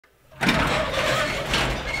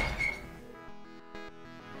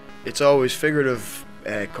It's always figurative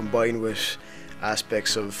combined with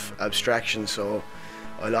aspects of abstraction, so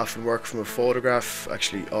I'll often work from a photograph,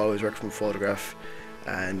 actually always work from a photograph,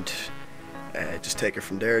 and just take it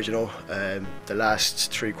from there, you know. The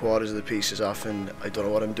last 3/4 of the piece is often, I don't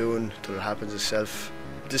know what I'm doing till it happens itself.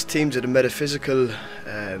 There's themes of the metaphysical,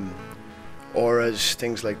 auras,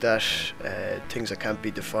 things like that, things that can't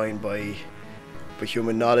be defined by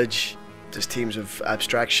human knowledge. There's themes of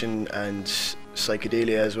abstraction and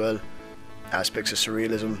psychedelia as well, aspects of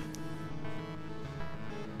surrealism.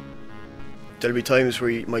 There'll be times where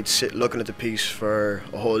you might sit looking at the piece for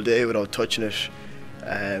a whole day without touching it.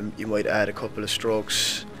 You might add a couple of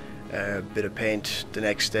strokes, a bit of paint the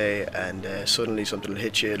next day, and suddenly something will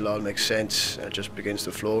hit you, it'll all make sense, and it just begins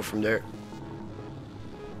to flow from there.